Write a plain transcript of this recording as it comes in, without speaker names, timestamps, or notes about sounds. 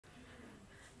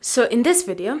So in this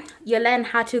video, you'll learn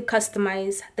how to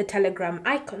customize the Telegram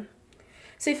icon.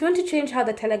 So if you want to change how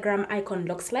the Telegram icon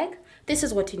looks like, this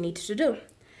is what you need to do.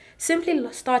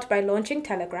 Simply start by launching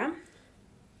Telegram.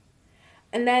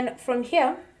 And then from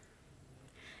here,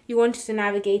 you want to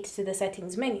navigate to the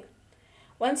settings menu.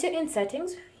 Once you're in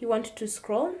settings, you want to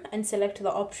scroll and select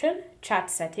the option chat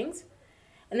settings.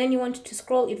 And then you want to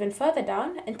scroll even further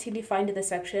down until you find the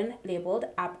section labeled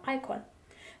app icon.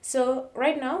 So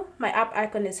right now, my app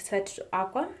icon is set to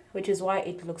aqua, which is why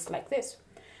it looks like this.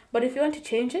 But if you want to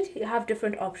change it, you have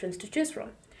different options to choose from.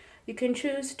 You can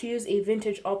choose to use a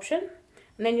vintage option,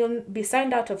 and then you'll be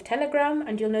signed out of Telegram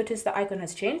and you'll notice the icon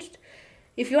has changed.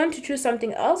 If you want to choose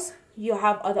something else, you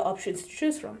have other options to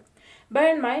choose from.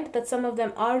 Bear in mind that some of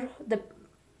them are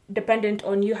dependent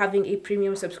on you having a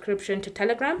premium subscription to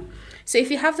Telegram. So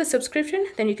if you have the subscription,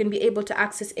 then you can be able to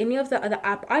access any of the other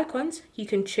app icons you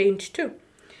can change to.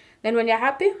 Then when you're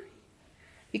happy,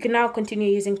 you can now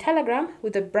continue using Telegram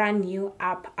with a brand new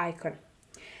app icon.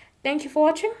 Thank you for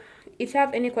watching. If you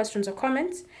have any questions or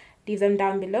comments, leave them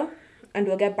down below and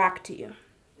we'll get back to you.